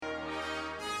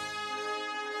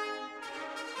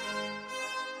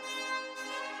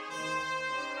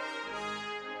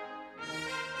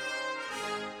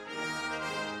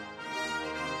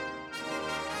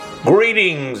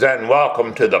Greetings and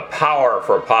welcome to the Power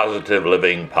for Positive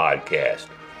Living podcast.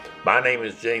 My name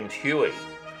is James Huey.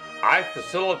 I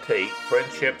facilitate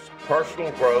Friendship's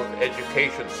personal growth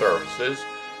education services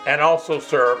and also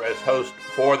serve as host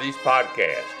for these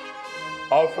podcasts,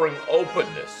 offering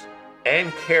openness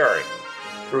and caring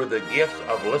through the gifts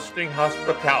of listening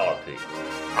hospitality.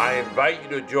 I invite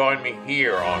you to join me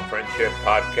here on Friendship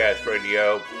Podcast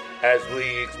Radio as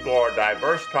we explore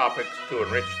diverse topics to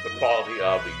enrich the quality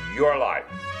of your life.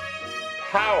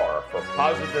 Power for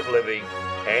positive living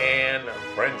and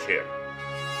friendship.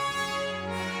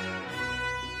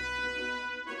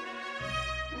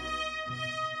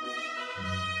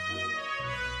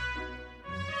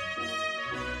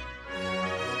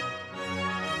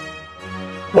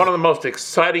 One of the most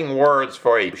exciting words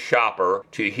for a shopper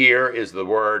to hear is the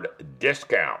word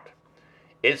discount.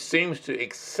 It seems to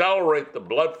accelerate the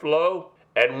blood flow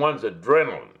and one's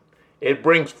adrenaline. It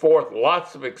brings forth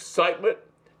lots of excitement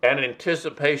and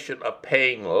anticipation of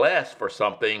paying less for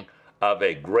something of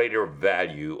a greater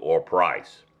value or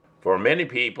price. For many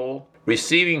people,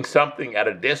 receiving something at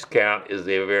a discount is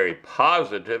a very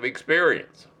positive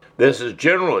experience. This is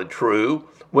generally true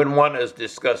when one is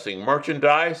discussing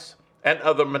merchandise and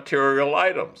other material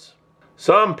items.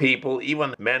 Some people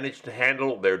even manage to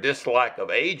handle their dislike of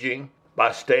aging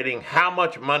by stating how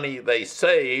much money they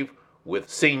save with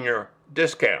senior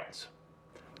discounts.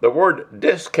 The word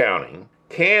discounting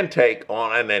can take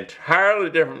on an entirely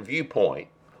different viewpoint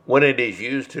when it is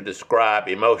used to describe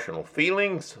emotional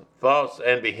feelings, thoughts,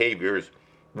 and behaviors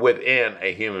within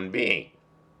a human being.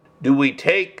 Do we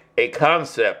take a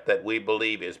concept that we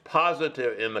believe is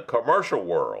positive in the commercial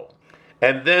world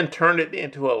and then turn it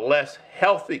into a less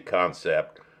healthy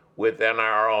concept within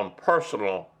our own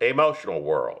personal emotional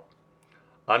world?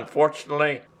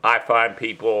 Unfortunately, I find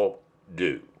people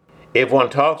do. If one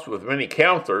talks with many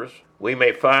counselors, we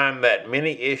may find that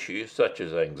many issues such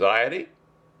as anxiety,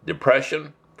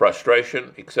 depression,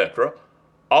 frustration, etc.,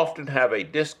 often have a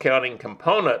discounting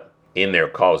component in their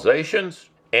causations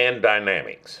and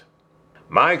dynamics.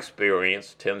 My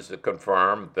experience tends to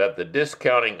confirm that the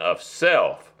discounting of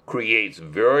self creates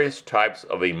various types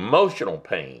of emotional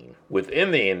pain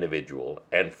within the individual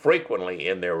and frequently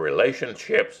in their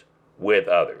relationships with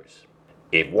others.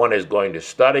 If one is going to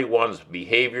study one's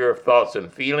behavior, thoughts,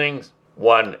 and feelings,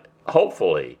 one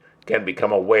hopefully can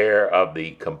become aware of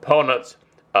the components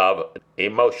of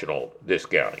emotional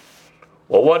discounting.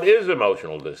 Well, what is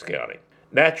emotional discounting?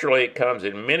 Naturally, it comes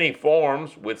in many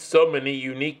forms with so many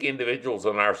unique individuals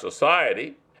in our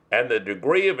society, and the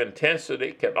degree of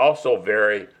intensity can also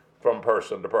vary from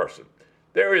person to person.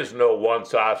 There is no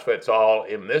one-size-fits-all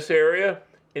in this area,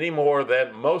 any more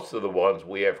than most of the ones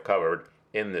we have covered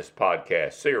in this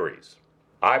podcast series.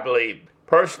 I believe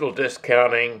personal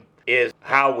discounting is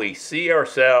how we see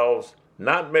ourselves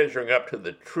not measuring up to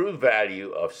the true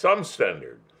value of some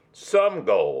standard, some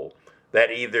goal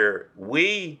that either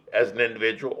we as an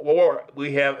individual or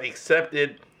we have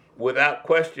accepted without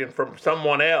question from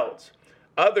someone else.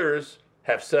 Others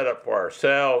have set up for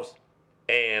ourselves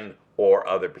and or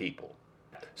other people.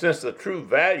 Since the true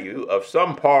value of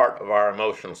some part of our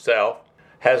emotional self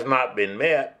has not been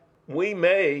met, we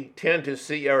may tend to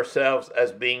see ourselves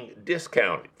as being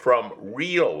discounted from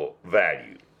real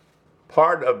value.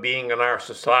 Part of being in our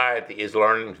society is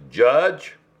learning to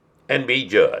judge and be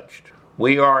judged.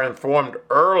 We are informed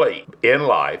early in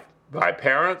life by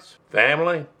parents,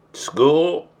 family,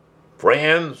 school,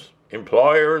 friends,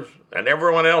 employers, and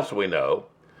everyone else we know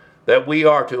that we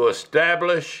are to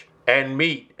establish and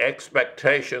meet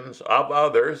expectations of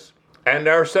others and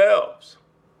ourselves.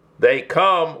 They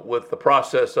come with the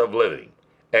process of living.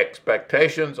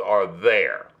 Expectations are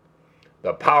there.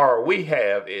 The power we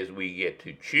have is we get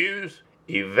to choose,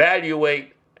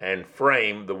 evaluate, and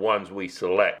frame the ones we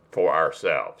select for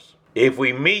ourselves. If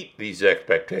we meet these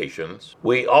expectations,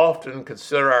 we often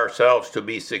consider ourselves to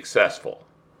be successful.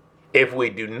 If we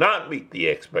do not meet the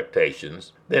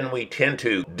expectations, then we tend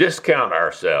to discount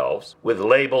ourselves with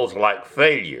labels like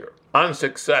failure,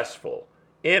 unsuccessful,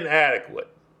 inadequate.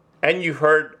 And you've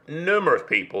heard numerous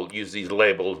people use these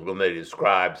labels when they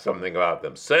describe something about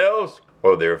themselves,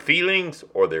 or their feelings,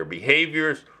 or their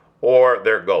behaviors, or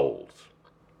their goals.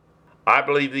 I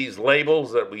believe these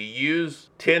labels that we use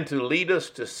tend to lead us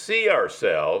to see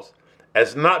ourselves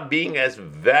as not being as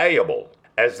valuable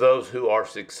as those who are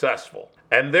successful,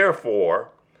 and therefore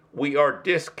we are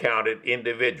discounted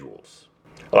individuals.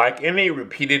 Like any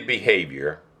repeated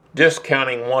behavior,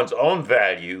 discounting one's own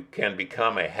value can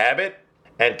become a habit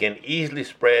and can easily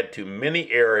spread to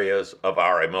many areas of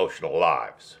our emotional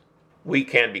lives. We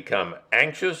can become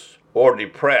anxious or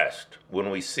depressed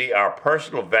when we see our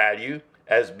personal value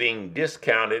as being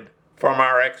discounted from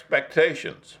our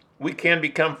expectations. We can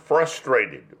become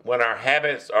frustrated when our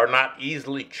habits are not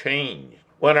easily changed.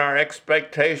 When our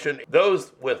expectation,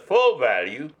 those with full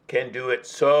value can do it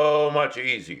so much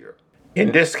easier.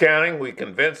 In discounting, we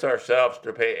convince ourselves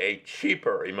to pay a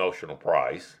cheaper emotional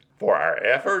price for our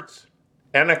efforts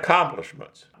and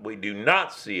accomplishments. We do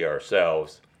not see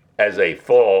ourselves as a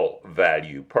full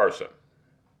value person.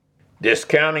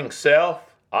 Discounting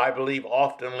self, I believe,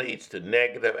 often leads to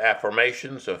negative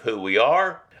affirmations of who we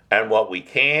are and what we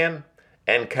can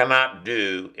and cannot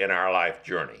do in our life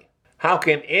journey. How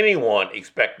can anyone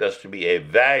expect us to be as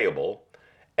valuable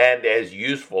and as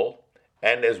useful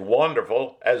and as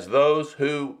wonderful as those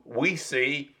who we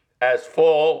see as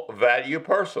full value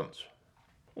persons?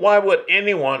 Why would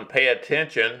anyone pay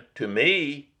attention to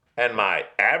me and my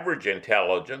average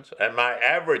intelligence and my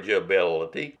average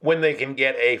ability when they can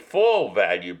get a full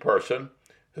value person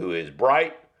who is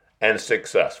bright and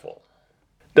successful?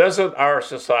 Doesn't our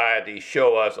society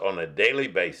show us on a daily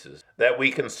basis that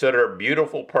we consider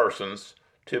beautiful persons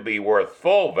to be worth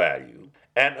full value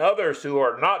and others who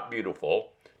are not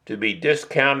beautiful to be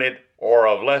discounted or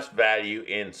of less value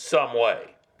in some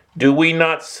way? Do we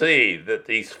not see that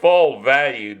these full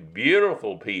valued,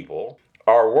 beautiful people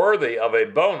are worthy of a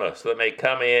bonus that may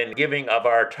come in giving of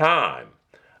our time,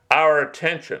 our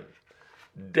attention,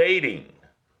 dating,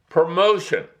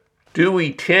 promotion? Do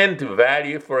we tend to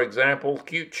value, for example,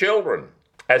 cute children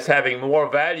as having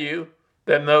more value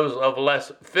than those of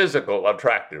less physical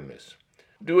attractiveness?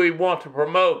 Do we want to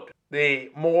promote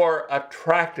the more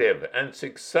attractive and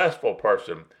successful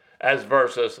person as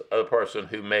versus a person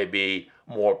who may be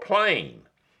more plain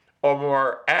or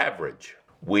more average?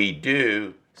 We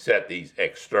do set these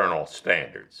external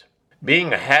standards.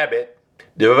 Being a habit,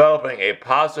 developing a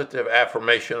positive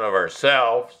affirmation of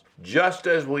ourselves just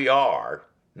as we are,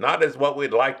 not as what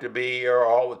we'd like to be or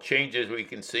all the changes we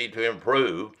can see to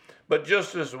improve, but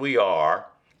just as we are,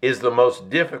 is the most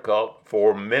difficult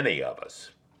for many of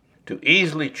us. To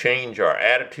easily change our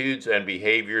attitudes and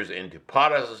behaviors into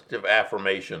positive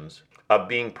affirmations of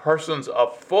being persons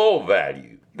of full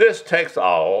value, this takes a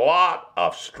lot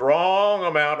of strong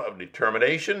amount of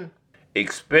determination,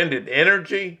 expended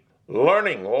energy,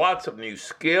 learning lots of new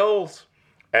skills,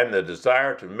 and the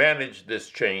desire to manage this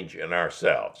change in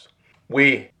ourselves.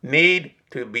 We need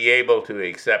to be able to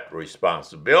accept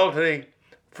responsibility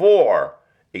for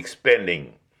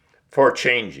expending, for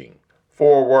changing,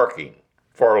 for working,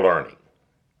 for learning.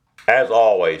 As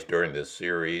always during this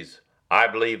series, I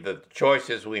believe that the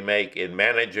choices we make in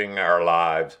managing our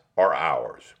lives are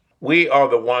ours. We are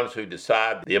the ones who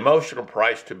decide the emotional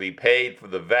price to be paid for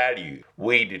the value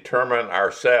we determine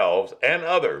ourselves and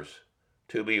others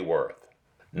to be worth.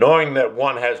 Knowing that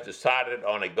one has decided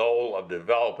on a goal of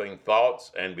developing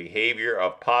thoughts and behavior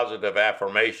of positive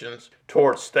affirmations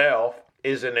towards self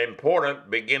is an important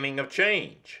beginning of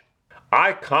change.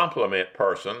 I compliment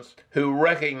persons who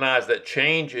recognize that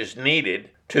change is needed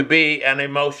to be an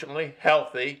emotionally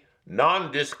healthy,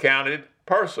 non-discounted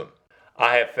person.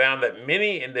 I have found that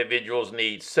many individuals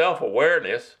need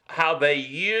self-awareness, how they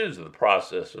use the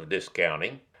process of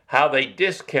discounting, how they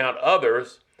discount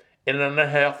others in an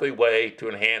unhealthy way to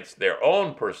enhance their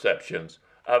own perceptions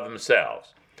of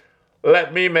themselves.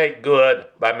 Let me make good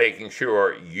by making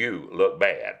sure you look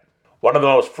bad. One of the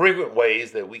most frequent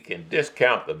ways that we can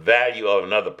discount the value of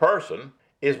another person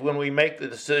is when we make the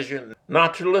decision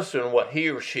not to listen to what he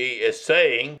or she is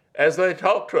saying as they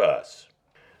talk to us.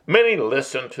 Many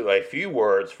listen to a few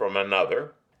words from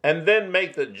another and then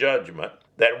make the judgment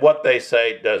that what they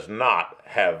say does not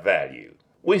have value.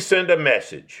 We send a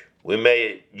message. We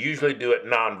may usually do it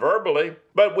non-verbally,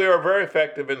 but we are very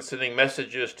effective in sending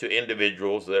messages to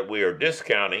individuals that we are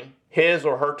discounting his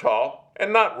or her talk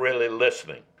and not really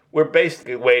listening. We're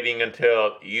basically waiting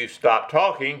until you stop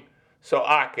talking so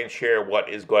I can share what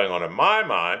is going on in my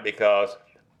mind because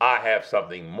I have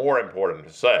something more important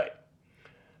to say.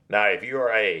 Now, if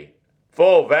you're a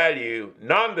full value,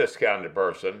 non-discounted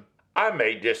person, I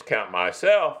may discount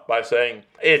myself by saying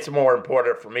it's more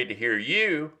important for me to hear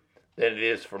you than it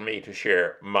is for me to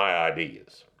share my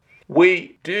ideas.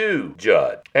 We do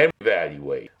judge and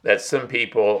evaluate that some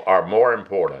people are more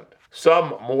important,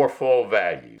 some more full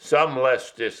value, some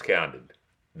less discounted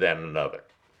than another.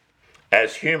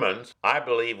 As humans, I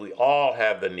believe we all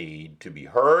have the need to be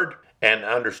heard and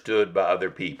understood by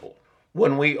other people.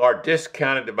 When we are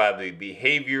discounted by the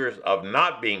behaviors of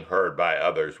not being heard by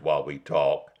others while we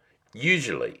talk,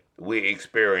 usually we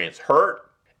experience hurt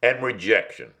and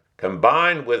rejection,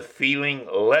 combined with feeling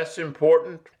less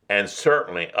important and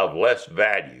certainly of less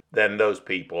value than those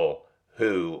people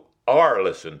who are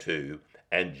listened to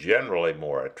and generally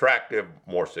more attractive,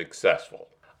 more successful.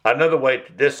 Another way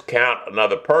to discount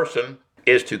another person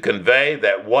is to convey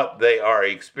that what they are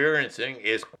experiencing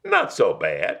is not so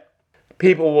bad.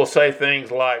 People will say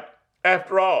things like,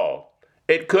 after all,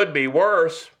 it could be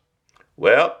worse.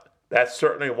 Well, that's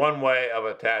certainly one way of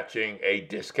attaching a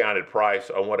discounted price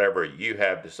on whatever you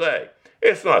have to say.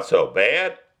 It's not so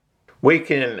bad. We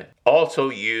can also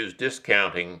use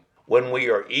discounting when we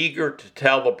are eager to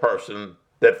tell the person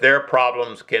that their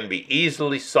problems can be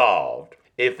easily solved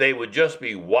if they would just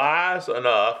be wise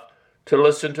enough to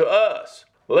listen to us.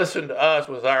 Listen to us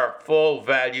with our full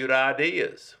valued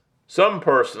ideas. Some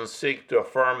persons seek to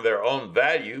affirm their own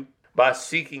value by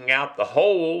seeking out the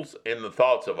holes in the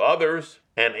thoughts of others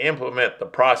and implement the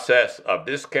process of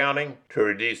discounting to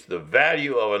reduce the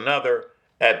value of another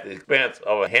at the expense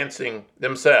of enhancing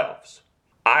themselves.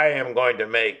 I am going to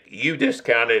make you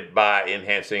discounted by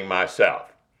enhancing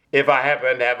myself. If I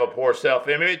happen to have a poor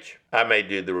self-image, I may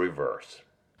do the reverse.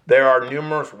 There are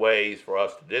numerous ways for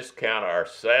us to discount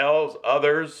ourselves,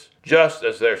 others, just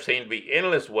as there seem to be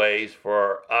endless ways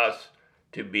for us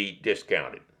to be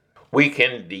discounted. We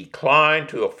can decline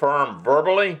to affirm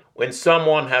verbally when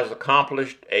someone has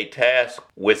accomplished a task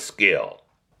with skill.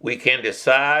 We can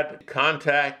decide to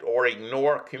contact or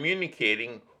ignore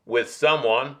communicating with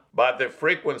someone by the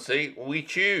frequency we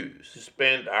choose to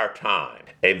spend our time.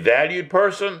 A valued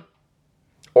person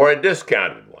or a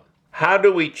discounted one? How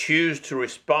do we choose to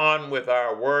respond with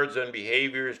our words and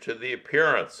behaviors to the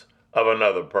appearance of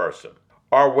another person?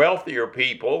 Are wealthier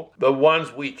people the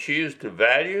ones we choose to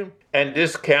value and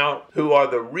discount who are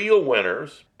the real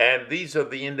winners? And these are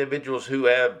the individuals who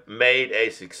have made a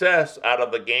success out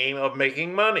of the game of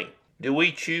making money. Do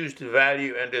we choose to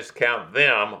value and discount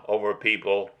them over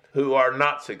people who are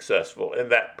not successful in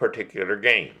that particular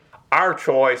game? Our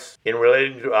choice in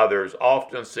relating to others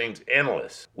often seems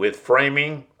endless, with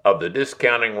framing of the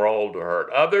discounting role to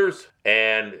hurt others,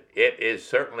 and it is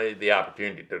certainly the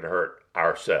opportunity to hurt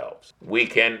ourselves. We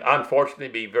can unfortunately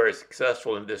be very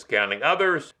successful in discounting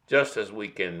others, just as we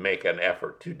can make an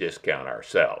effort to discount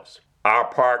ourselves. Our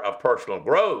part of personal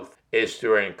growth is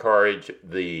to encourage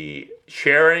the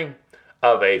sharing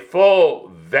of a full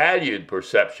valued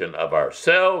perception of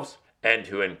ourselves and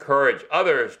to encourage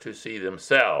others to see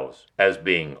themselves as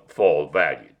being full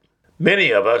valued.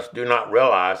 Many of us do not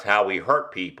realize how we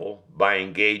hurt people by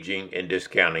engaging in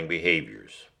discounting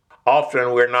behaviors.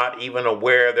 Often we're not even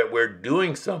aware that we're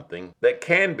doing something that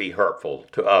can be hurtful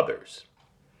to others.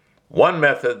 One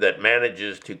method that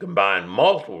manages to combine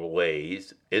multiple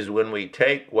ways is when we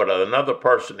take what another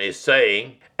person is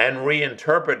saying and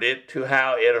reinterpret it to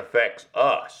how it affects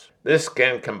us. This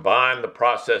can combine the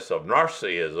process of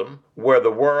narcissism, where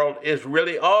the world is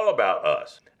really all about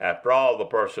us. After all, the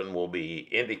person will be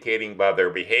indicating by their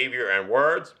behavior and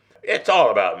words, it's all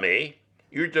about me.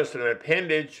 You're just an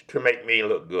appendage to make me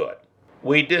look good.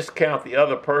 We discount the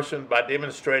other person by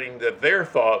demonstrating that their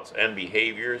thoughts and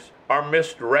behaviors are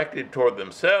misdirected toward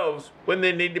themselves when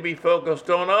they need to be focused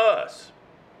on us.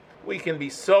 We can be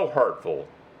so hurtful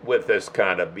with this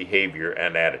kind of behavior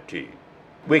and attitude.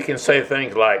 We can say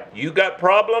things like, you got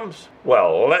problems?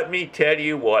 Well, let me tell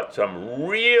you what some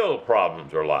real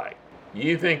problems are like.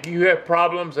 You think you have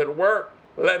problems at work?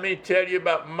 Let me tell you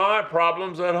about my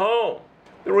problems at home.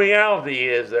 The reality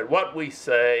is that what we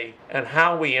say and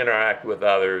how we interact with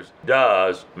others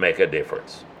does make a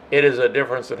difference. It is a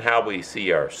difference in how we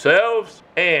see ourselves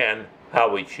and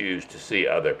how we choose to see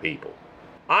other people.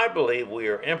 I believe we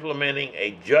are implementing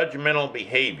a judgmental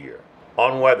behavior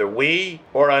on whether we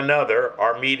or another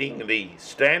are meeting the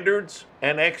standards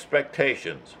and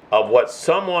expectations of what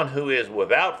someone who is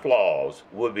without flaws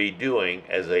would be doing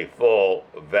as a full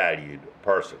valued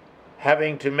person.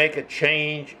 Having to make a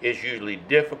change is usually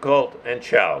difficult and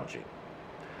challenging.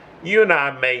 You and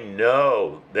I may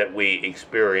know that we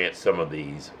experience some of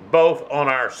these, both on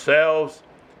ourselves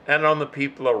and on the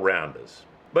people around us.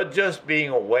 But just being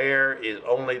aware is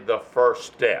only the first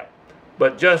step.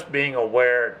 But just being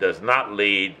aware does not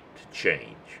lead to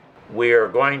change. We are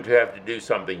going to have to do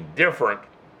something different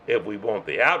if we want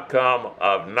the outcome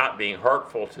of not being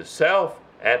hurtful to self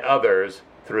and others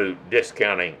through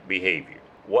discounting behavior.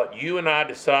 What you and I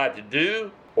decide to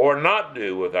do or not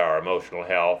do with our emotional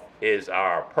health is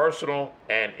our personal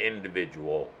and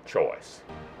individual choice.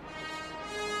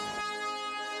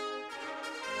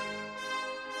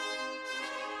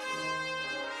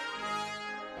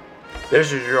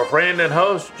 This is your friend and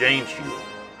host, James Hughes.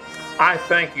 I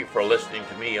thank you for listening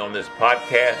to me on this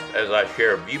podcast as I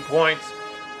share viewpoints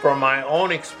from my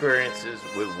own experiences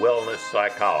with wellness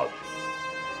psychology.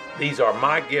 These are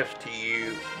my gifts to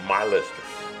you, my listeners.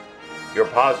 Your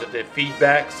positive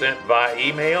feedback sent via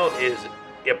email is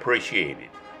appreciated.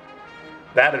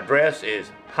 That address is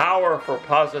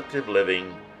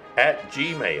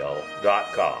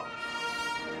powerforpositiveliving@gmail.com.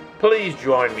 Please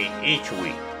join me each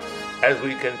week as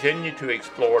we continue to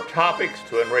explore topics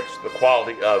to enrich the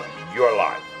quality of your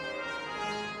life.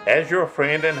 As your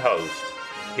friend and host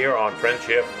here on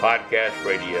Friendship Podcast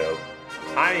Radio,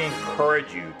 I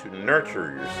encourage you to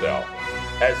nurture yourself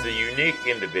as the unique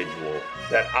individual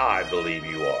that I believe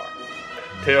you are.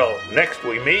 Till next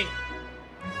we meet,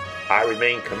 I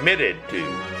remain committed to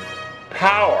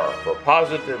power for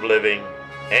positive living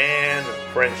and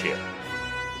friendship.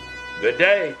 Good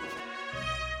day.